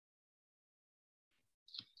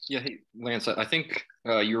Yeah, hey, Lance, I think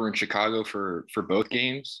you were in Chicago for both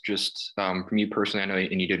games. Just from you personally, I know,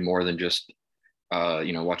 and you did more than just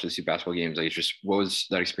watch the two basketball games. Like, just what was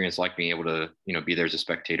that experience like being able to be there as a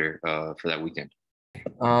spectator for that weekend?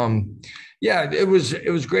 Um, yeah, it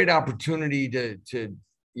was great opportunity to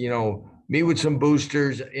meet with some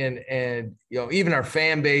boosters and even our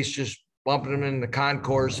fan base, just bumping them in the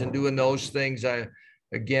concourse and doing those things.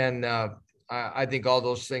 Again, I think all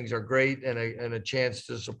those things are great, and a chance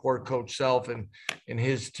to support Coach Self and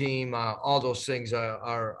his team. All those things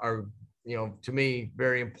are to me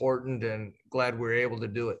very important, and glad we we're able to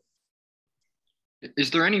do it.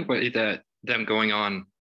 Is there any way that them going on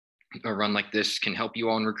a run like this can help you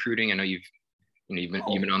on recruiting? I know you've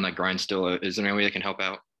been on that grind still. Is there any way that can help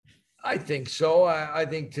out? I think so. I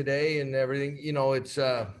think today and everything, it's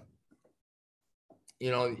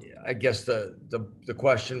I guess the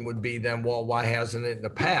question would be then, well, why hasn't it in the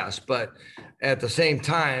past? But at the same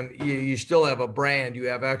time, you still have a brand, you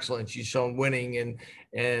have excellence, you've shown winning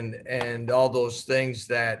and all those things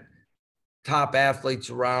that top athletes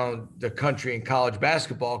around the country in college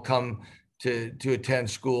basketball come to attend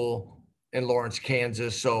school in Lawrence,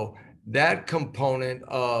 Kansas. So that component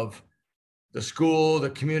of the school, the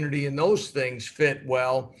community, and those things fit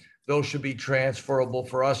well. Those should be transferable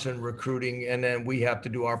for us in recruiting, and then we have to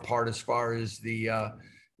do our part as far as the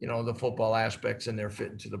football aspects and their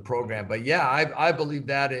fit into the program. But yeah, I believe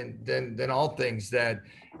that, and then all things that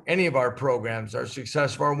any of our programs, our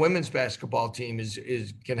success of our women's basketball team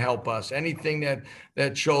is can help us. Anything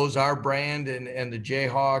that shows our brand and the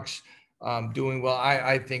Jayhawks doing well,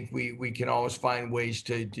 I think we can always find ways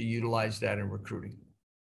to utilize that in recruiting.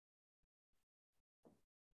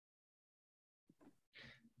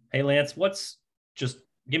 Hey, Lance, just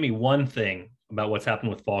give me one thing about what's happened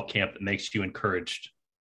with fall camp that makes you encouraged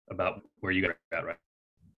about where you got at, right?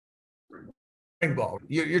 Spring ball.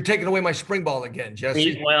 You're taking away my spring ball again,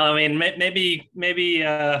 Jesse. Well, I mean, maybe,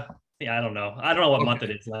 yeah, I don't know. I don't know what month it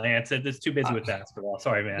is, Lance. It's too busy with basketball.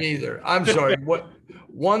 Sorry, man. Neither. I'm sorry. What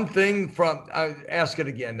one thing from ask it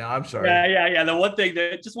again now. I'm sorry. Yeah. One thing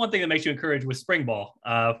that makes you encouraged with spring ball,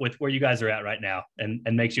 with where you guys are at right now, and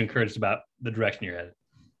makes you encouraged about the direction you're headed.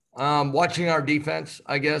 Watching our defense,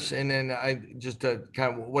 I guess, and then I just kind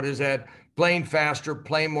of what is that? Playing faster,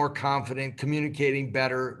 playing more confident, communicating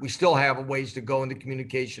better. We still have a ways to go in the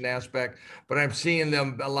communication aspect, but I'm seeing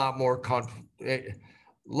them a lot more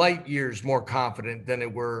light years more confident than they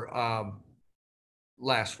were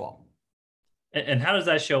last fall. And how does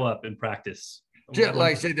that show up in practice? Like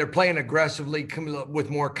I said, they're playing aggressively, coming up with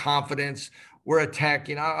more confidence. We're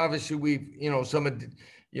attacking. Obviously, we've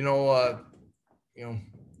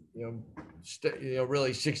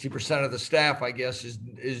really 60% of the staff, I guess,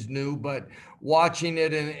 is new, but watching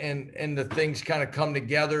it and the things kind of come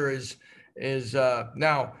together is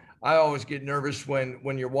now I always get nervous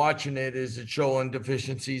when you're watching it, is it showing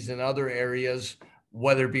deficiencies in other areas,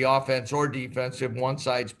 whether it be offense or defense, if one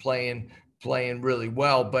side's playing really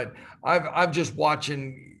well. But I've just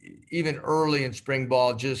watching even early in spring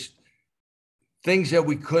ball, just things that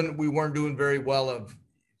we weren't doing very well of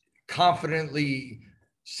confidently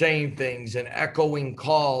saying things and echoing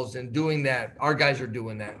calls and doing that. Our guys are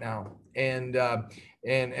doing that now, and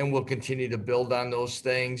we'll continue to build on those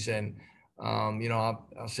things. And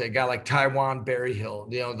I'll say a guy like Taiwan Berryhill,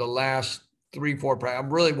 the last 3-4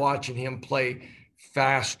 I'm really watching him play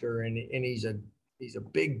faster, and he's a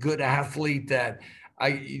big, good athlete that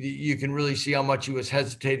you can really see how much he was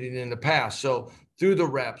hesitating in the past. So through the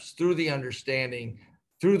reps, through the understanding,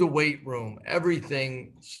 through the weight room,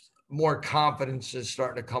 everything, more confidence is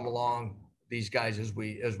starting to come along these guys as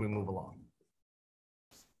we move along.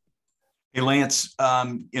 Hey, Lance,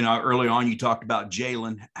 early on you talked about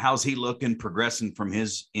Jalen. How's he looking, progressing from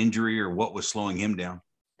his injury, or what was slowing him down?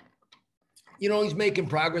 He's making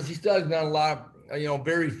progress. He's done a lot of,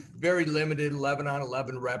 very, very limited 11 on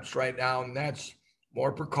 11 reps right now. And that's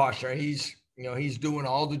more precautionary. He's doing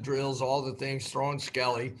all the drills, all the things, throwing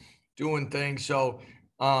skelly, doing things. So,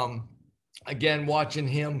 again, watching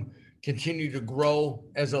him continue to grow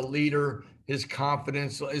as a leader, his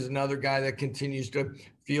confidence is another guy that continues to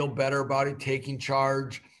feel better about it, taking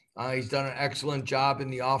charge. He's done an excellent job in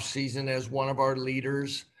the offseason as one of our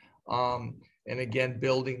leaders. And again,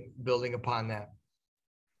 building upon that.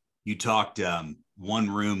 You talked one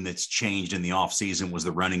room that's changed in the offseason was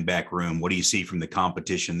the running back room. What do you see from the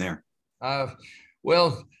competition there?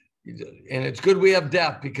 Well, and it's good we have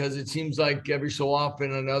depth, because it seems like every so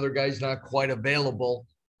often another guy's not quite available.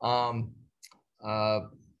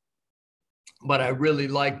 But I really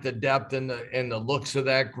like the depth and the looks of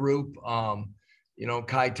that group.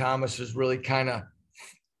 Kai Thomas has really kind of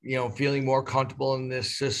feeling more comfortable in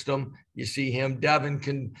this system. You see him.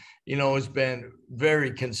 Devin has been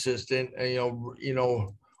very consistent,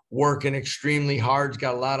 working extremely hard. He's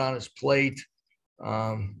got a lot on his plate.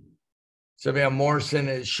 Savion Morrison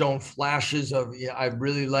has shown flashes of, I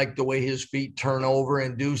really like the way his feet turn over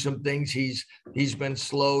and do some things. He's been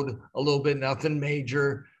slowed a little bit, nothing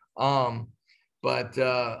major. But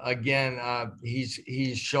again,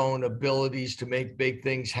 he's shown abilities to make big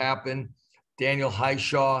things happen. Daniel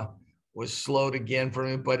Highshaw was slowed again for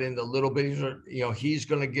him, but in the little bit, he's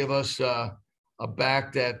going to give us a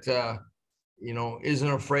back that,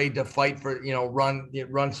 isn't afraid to fight for,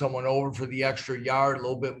 run someone over for the extra yard, a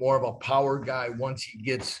little bit more of a power guy once he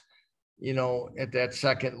gets, at that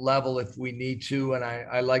second level if we need to. And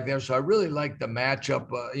I like that. So I really like the matchup,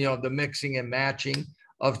 the mixing and matching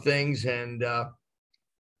of things. And,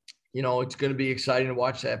 it's going to be exciting to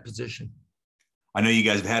watch that position. I know you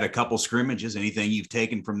guys have had a couple scrimmages. Anything you've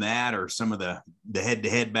taken from that or some of the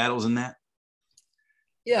head-to-head battles in that?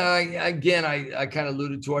 Yeah, I kind of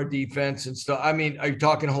alluded to our defense and stuff. I mean, are you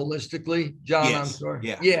talking holistically, John? Yes. I'm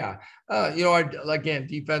sorry. Yeah. Again,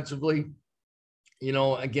 defensively,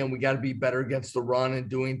 again, we got to be better against the run and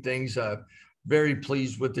doing things. Very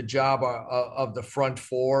pleased with the job of the front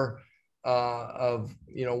four, of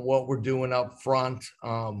what we're doing up front.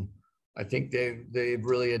 I think they've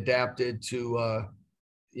really adapted to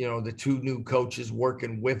the two new coaches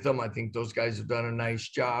working with them. I think those guys have done a nice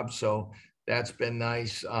job. So that's been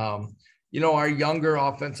nice. Our younger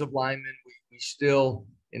offensive linemen, we still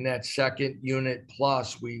in that second unit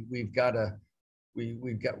plus, we're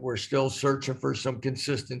still searching for some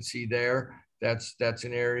consistency there. That's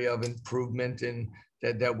an area of improvement and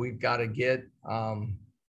that we've got to get.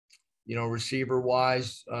 Receiver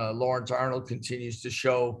wise, Lawrence Arnold continues to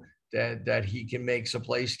show that he can make some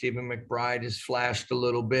plays. Stephen McBride has flashed a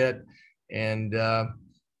little bit, and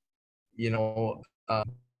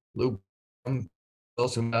Luke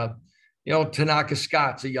Wilson, Tanaka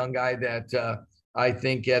Scott's a young guy that I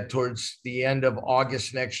think towards the end of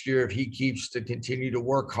August next year, if he keeps to continue to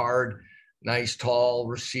work hard, nice tall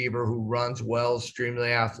receiver who runs well,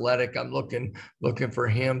 extremely athletic. I'm looking for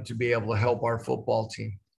him to be able to help our football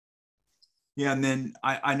team. Yeah. And then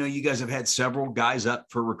I know you guys have had several guys up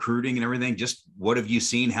for recruiting and everything. Just what have you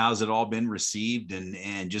seen? How's it all been received?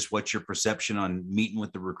 And just what's your perception on meeting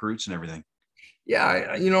with the recruits and everything?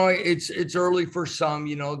 Yeah, it's early for some,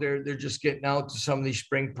 they're just getting out to some of these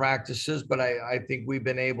spring practices, but I think we've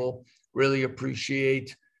been able really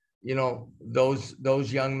appreciate,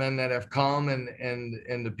 those young men that have come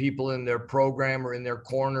and the people in their program or in their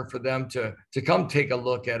corner for them to come take a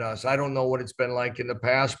look at us. I don't know what it's been like in the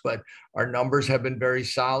past, but our numbers have been very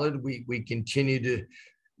solid. We continue to,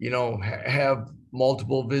 have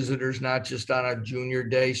multiple visitors, not just on a junior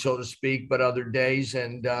day, so to speak, but other days.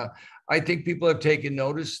 And I think people have taken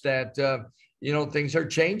notice that, things are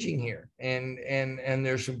changing here and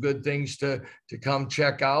there's some good things to come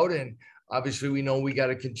check out. And obviously we know we got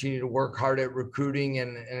to continue to work hard at recruiting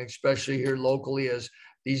and especially here locally, as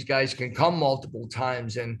these guys can come multiple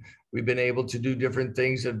times. And we've been able to do different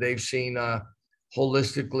things that they've seen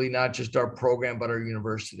holistically, not just our program, but our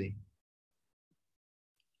university.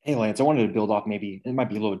 Hey, Lance, I wanted to build off, maybe it might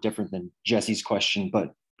be a little different than Jesse's question,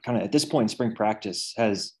 but kind of at this point in spring practice,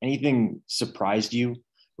 has anything surprised you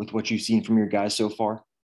with what you've seen from your guys so far?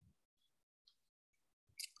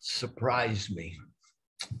 Surprised me.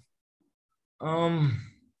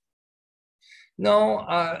 No,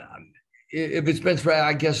 if it's been,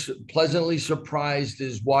 I guess, pleasantly surprised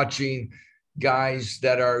is watching guys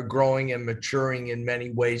that are growing and maturing in many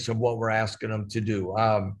ways of what we're asking them to do.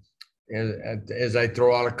 As I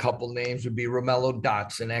throw out a couple names, would be Romello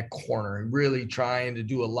Dotson at corner, really trying to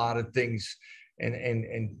do a lot of things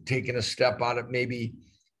and taking a step out of maybe,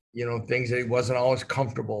 things that he wasn't always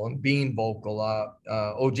comfortable and being vocal.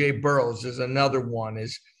 OJ Burrows is another one,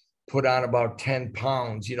 is put on about 10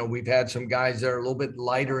 pounds. We've had some guys that are a little bit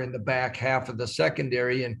lighter in the back half of the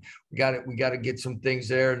secondary, and we got to get some things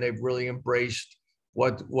there. And they've really embraced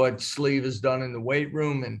what Sleeve has done in the weight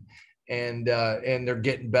room, and they're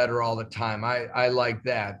getting better all the time. I like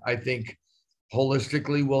that. I think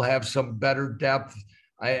holistically we'll have some better depth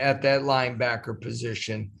at that linebacker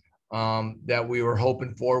position that we were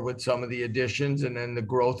hoping for with some of the additions and then the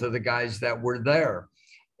growth of the guys that were there.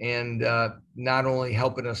 And not only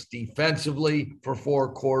helping us defensively for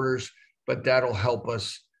 4 quarters, but that'll help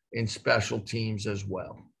us in special teams as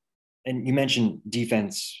well. And you mentioned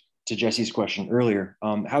defense to Jesse's question earlier.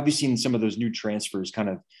 How have you seen some of those new transfers kind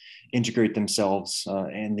of integrate themselves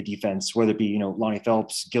in the defense, whether it be, Lonnie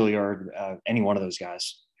Phelps, Gilliard, any one of those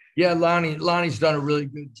guys? Yeah, Lonnie's done a really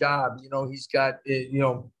good job. He's got,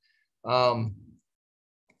 um,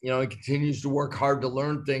 he continues to work hard to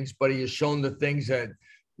learn things, but he has shown the things that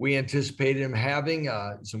we anticipated him having.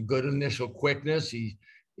 Some good initial quickness.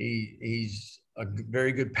 He's a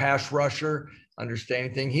very good pass rusher,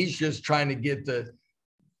 understanding things. He's just trying to get the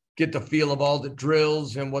feel of all the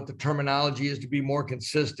drills and what the terminology is to be more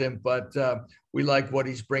consistent. But we like what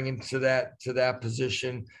he's bringing to that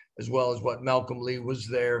position, as well as what Malcolm Lee was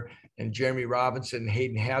there, and Jeremy Robinson,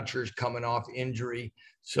 Hayden Hatcher's coming off injury.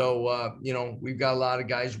 So, we've got a lot of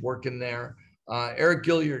guys working there. Eric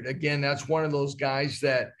Gilliard, again, that's one of those guys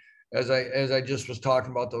that, as I just was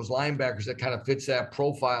talking about, those linebackers, that kind of fits that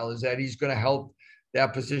profile, is that he's going to help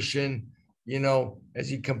that position, as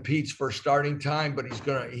he competes for starting time, but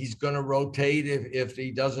he's gonna rotate. If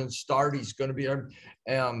he doesn't start, he's going to be,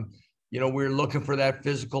 we're looking for that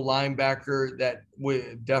physical linebacker that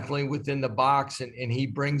definitely within the box, and he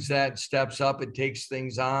brings that, steps up and takes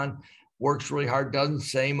things on, works really hard, doesn't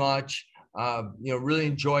say much. Really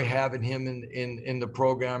enjoy having him in the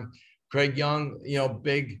program. Craig Young,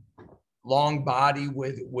 big, long body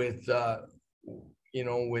with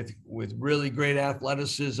really great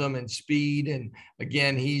athleticism and speed. And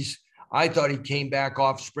again, I thought he came back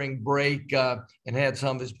off spring break and had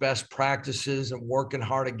some of his best practices and working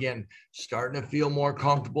hard again, starting to feel more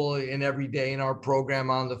comfortable in every day in our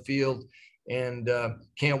program on the field. And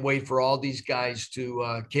can't wait for all these guys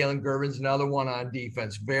to, Kalen Gervin's another one on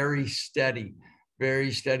defense, very steady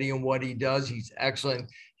in what he does. He's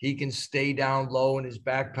excellent. He can stay down low in his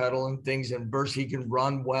back pedal and things, and burst. He can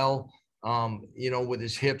run well. With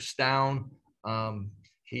his hips down.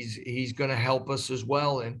 He's going to help us as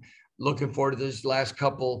well. And looking forward to this last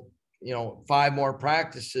couple, 5 more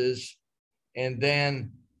practices. And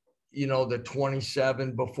then, the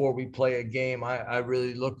 27 before we play a game. I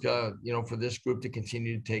really look, for this group to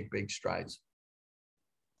continue to take big strides.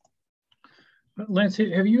 Lance,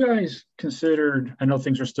 have you guys considered, I know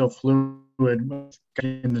things are still fluid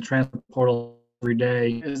in the transfer portal every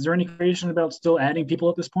day. Is there any creation about still adding people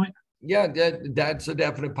at this point? Yeah, that's a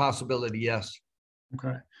definite possibility. Yes.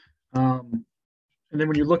 Okay. And then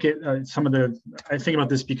when you look at I think about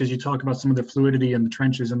this because you talk about some of the fluidity in the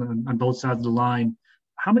trenches and on both sides of the line.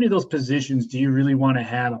 How many of those positions do you really want to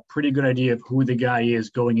have a pretty good idea of who the guy is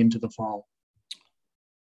going into the fall?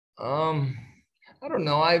 I don't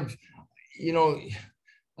know. I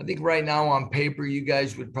think right now on paper, you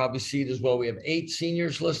guys would probably see it as well. We have 8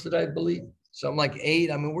 seniors listed, I believe. Something like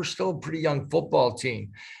 8. I mean, we're still a pretty young football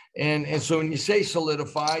team. And so when you say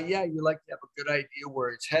solidify, yeah, you like to have a good idea where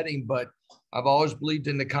it's heading, but I've always believed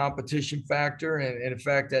in the competition factor and the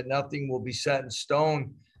fact that nothing will be set in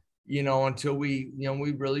stone, until we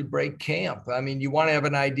really break camp. I mean, you want to have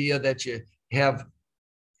an idea that you have.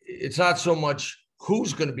 It's not so much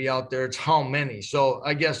who's going to be out there, it's how many. So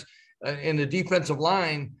I guess in the defensive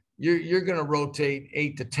line, you're going to rotate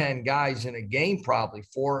 8 to 10 guys in a game, probably.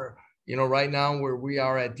 For right now where we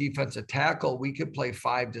are at defensive tackle, we could play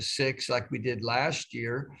 5 to 6 like we did last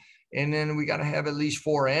year. And then we got to have at least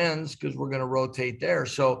 4 ends because we're going to rotate there.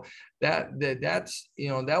 So that's,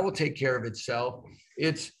 that will take care of itself.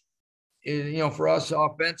 It's, for us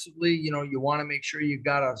offensively, you want to make sure you've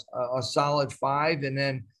got a solid 5. And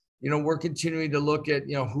then, we're continuing to look at,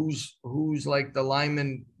 who's like the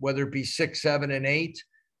lineman, whether it be 6, 7, and 8.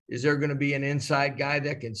 Is there going to be an inside guy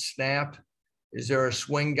that can snap? Is there a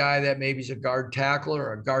swing guy that maybe is a guard tackler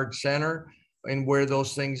or a guard center? And where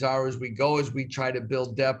those things are as we go, as we try to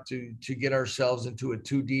build depth to get ourselves into a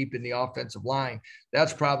 2 deep in the offensive line.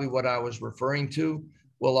 That's probably what I was referring to.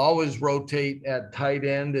 We'll always rotate at tight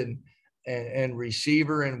end and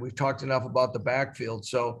receiver. And we've talked enough about the backfield.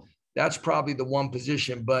 So that's probably the one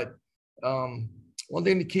position. But one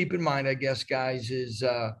thing to keep in mind, I guess, guys, is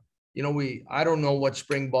I don't know what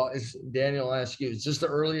spring ball is. Daniel, I'll ask you, is this the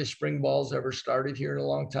earliest spring ball's ever started here in a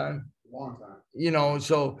long time? Long time.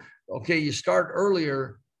 So, okay, you start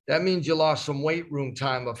earlier. That means you lost some weight room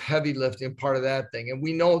time of heavy lifting, part of that thing. And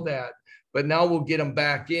we know that, but now we'll get them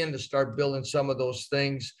back in to start building some of those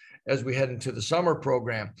things as we head into the summer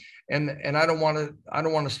program. And I don't want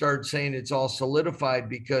to start saying it's all solidified,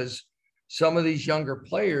 because some of these younger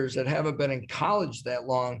players that haven't been in college that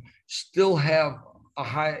long still have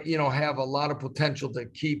have a lot of potential to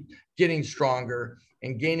keep getting stronger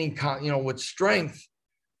and gaining, with strength.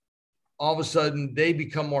 All of a sudden they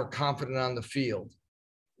become more confident on the field.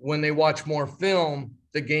 When they watch more film,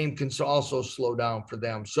 the game can also slow down for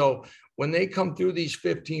them. So when they come through these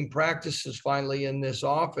 15 practices finally in this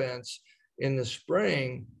offense in the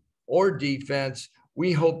spring or defense,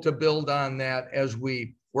 we hope to build on that as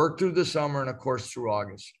we work through the summer and of course through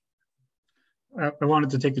August. I wanted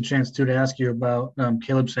to take the chance too to ask you about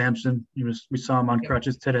Caleb Sampson. We saw him on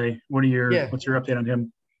crutches today. What's your update on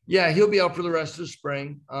him? Yeah, he'll be out for the rest of the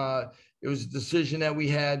spring. It was a decision that we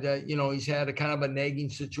had. He's had a kind of a nagging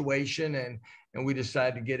situation, and we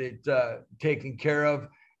decided to get it taken care of.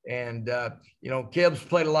 And Caleb's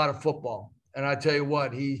played a lot of football, and I tell you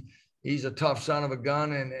what, he's a tough son of a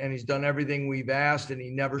gun, and he's done everything we've asked, and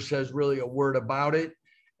he never says really a word about it,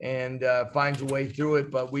 and finds a way through it.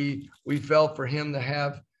 But we felt for him to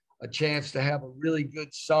have a chance to have a really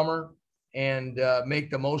good summer and make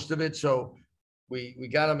the most of it. So we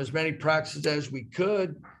got him as many practices as we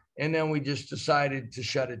could, and then we just decided to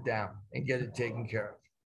shut it down and get it taken care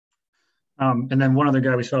of. And then one other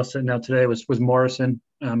guy we saw sitting out today was Morrison.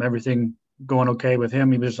 Everything going okay with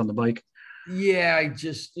him? He was just on the bike. Yeah, I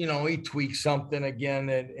just, he tweaked something again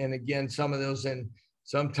and again, some of those. And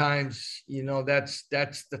sometimes, that's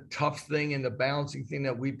the tough thing and the balancing thing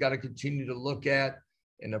that we've got to continue to look at.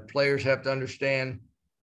 And the players have to understand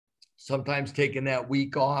sometimes taking that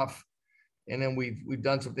week off. And then we've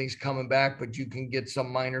done some things coming back, but you can get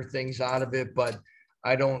some minor things out of it. But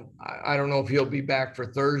I don't know if he'll be back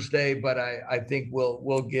for Thursday, but I think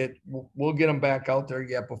we'll get him back out there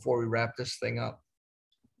yet before we wrap this thing up.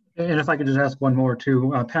 And if I could just ask one more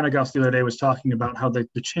too, Panagas the other day was talking about how the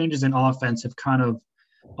changes in offense have kind of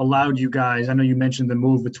allowed you guys. I know you mentioned the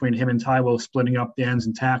move between him and Taiwo splitting up the ends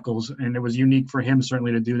and tackles, and it was unique for him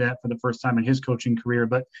certainly to do that for the first time in his coaching career.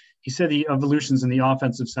 But he said the evolutions in the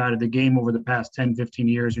offensive side of the game over the past 10, 15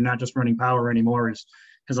 years, you're not just running power anymore,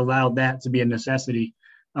 has allowed that to be a necessity.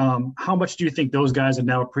 How much do you think those guys have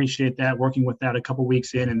now appreciate that, working with that a couple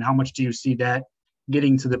weeks in, and how much do you see that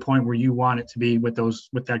getting to the point where you want it to be with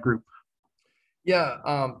that group?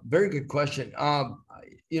 Yeah, very good question.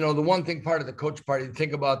 The one thing part of the coach party to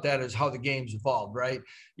think about that is how the game's evolved, right?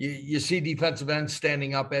 You see defensive ends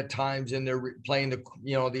standing up at times and they're playing the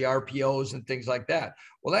RPOs and things like that.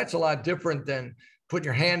 Well, that's a lot different than putting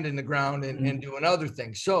your hand in the ground and doing other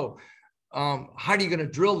things. So how are you going to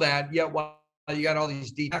drill that yet while you got all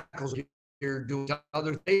these D tackles here doing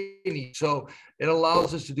other things? So it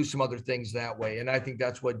allows us to do some other things that way. And I think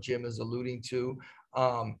that's what Jim is alluding to.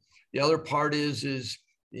 The other part is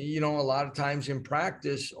a lot of times in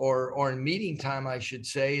practice or in meeting time, I should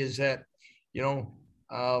say, is that, you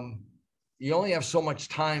only have so much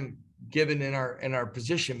time given in our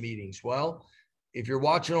position meetings. Well, if you're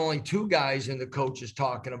watching only 2 guys and the coach is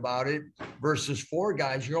talking about it versus 4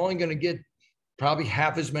 guys, you're only going to get probably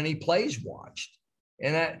half as many plays watched.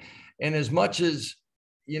 And as much as,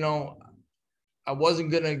 I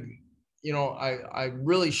wasn't going to, I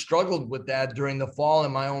really struggled with that during the fall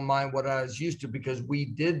in my own mind, what I was used to, because we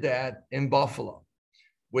did that in Buffalo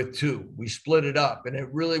with 2. We split it up, and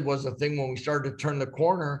it really was a thing when we started to turn the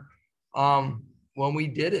corner when we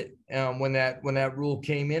did it, when that rule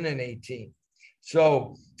came in 18.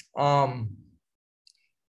 So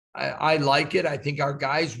I like it. I think our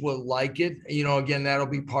guys will like it. Again, that'll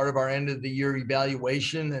be part of our end of the year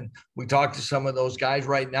evaluation. And we talked to some of those guys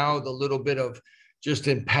right now, the little bit of just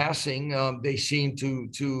in passing, they seem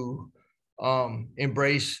to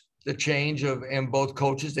embrace the change and both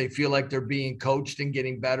coaches. They feel like they're being coached and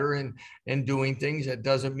getting better and doing things. That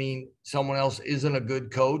doesn't mean someone else isn't a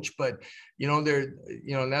good coach, but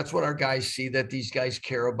that's what our guys see, that these guys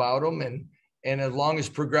care about them. And as long as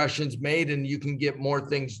progression's made and you can get more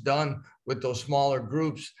things done with those smaller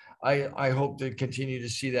groups, I hope to continue to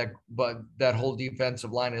see that, but that whole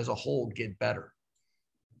defensive line as a whole get better.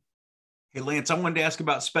 Hey, Lance, I wanted to ask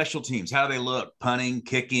about special teams. How do they look? Punting,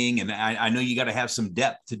 kicking, and I know you got to have some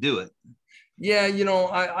depth to do it. Yeah,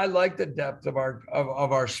 I like the depth of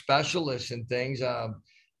our specialists and things.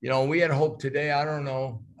 We had hope today. I don't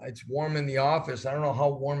know. It's warm in the office. I don't know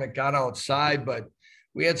how warm it got outside, but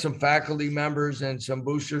we had some faculty members and some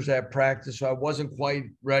boosters at practice, so I wasn't quite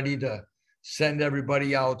ready to send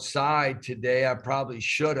everybody outside today. I probably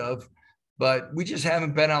should have. But we just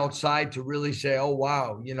haven't been outside to really say, oh,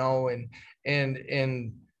 wow,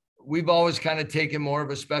 and we've always kind of taken more of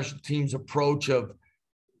a special teams approach of,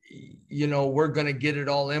 we're going to get it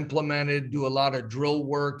all implemented, do a lot of drill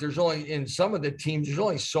work. There's only, in some of the teams, there's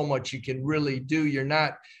only so much you can really do.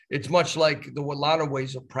 It's much like a lot of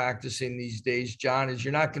ways of practicing these days, John, is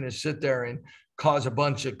you're not going to sit there and cause a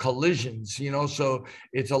bunch of collisions, so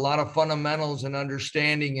it's a lot of fundamentals and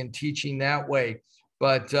understanding and teaching that way.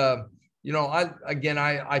 But,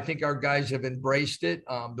 I think our guys have embraced it.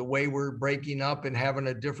 The way we're breaking up and having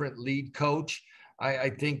a different lead coach, I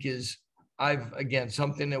think is again,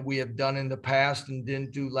 something that we have done in the past and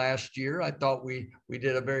didn't do last year. I thought we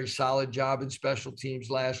did a very solid job in special teams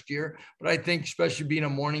last year, but I think especially being a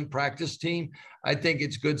morning practice team, I think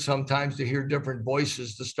it's good sometimes to hear different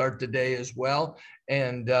voices to start the day as well.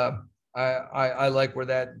 And I like where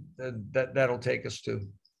that'll take us to.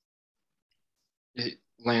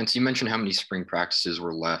 Lance, you mentioned how many spring practices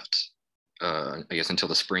were left, I guess, until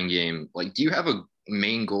the spring game. Like, do you have a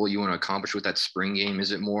main goal you want to accomplish with that spring game?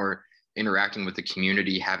 Is it more interacting with the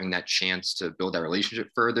community, having that chance to build that relationship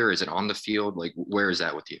further? Is it on the field? Like, where is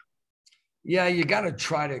that with you? Yeah, you got to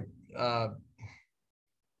try to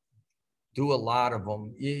do a lot of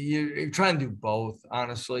them. You're trying to do both,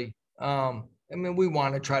 honestly. I mean, we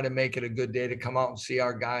want to try to make it a good day to come out and see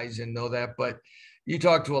our guys and know that. But you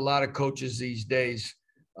talk to a lot of coaches these days.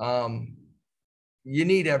 You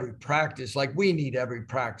need every practice, like we need every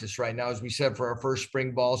practice right now, as we said, for our first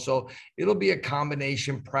spring ball. So it'll be a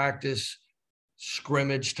combination practice,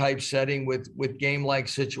 scrimmage type setting with game-like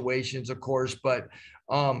situations, of course, but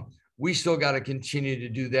we still got to continue to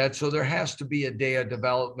do that. So there has to be a day of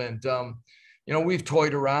development. We've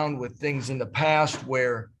toyed around with things in the past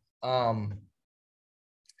where,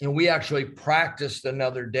 we actually practiced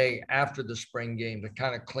another day after the spring game to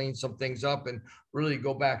kind of clean some things up and really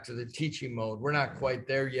go back to the teaching mode. We're not quite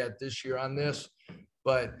there yet this year on this,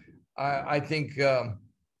 but I think,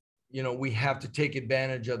 we have to take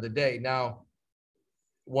advantage of the day. Now,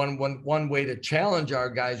 one way to challenge our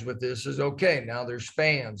guys with this is, okay, now there's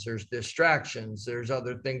fans, there's distractions, there's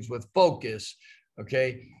other things with focus.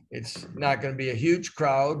 Okay. It's not going to be a huge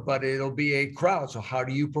crowd, but it'll be a crowd. So how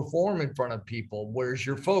do you perform in front of people? Where's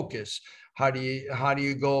your focus? How do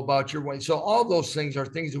you go about your way? So all those things are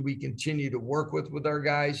things that we continue to work with our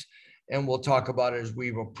guys, and we'll talk about it as we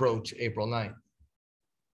approach April 9th.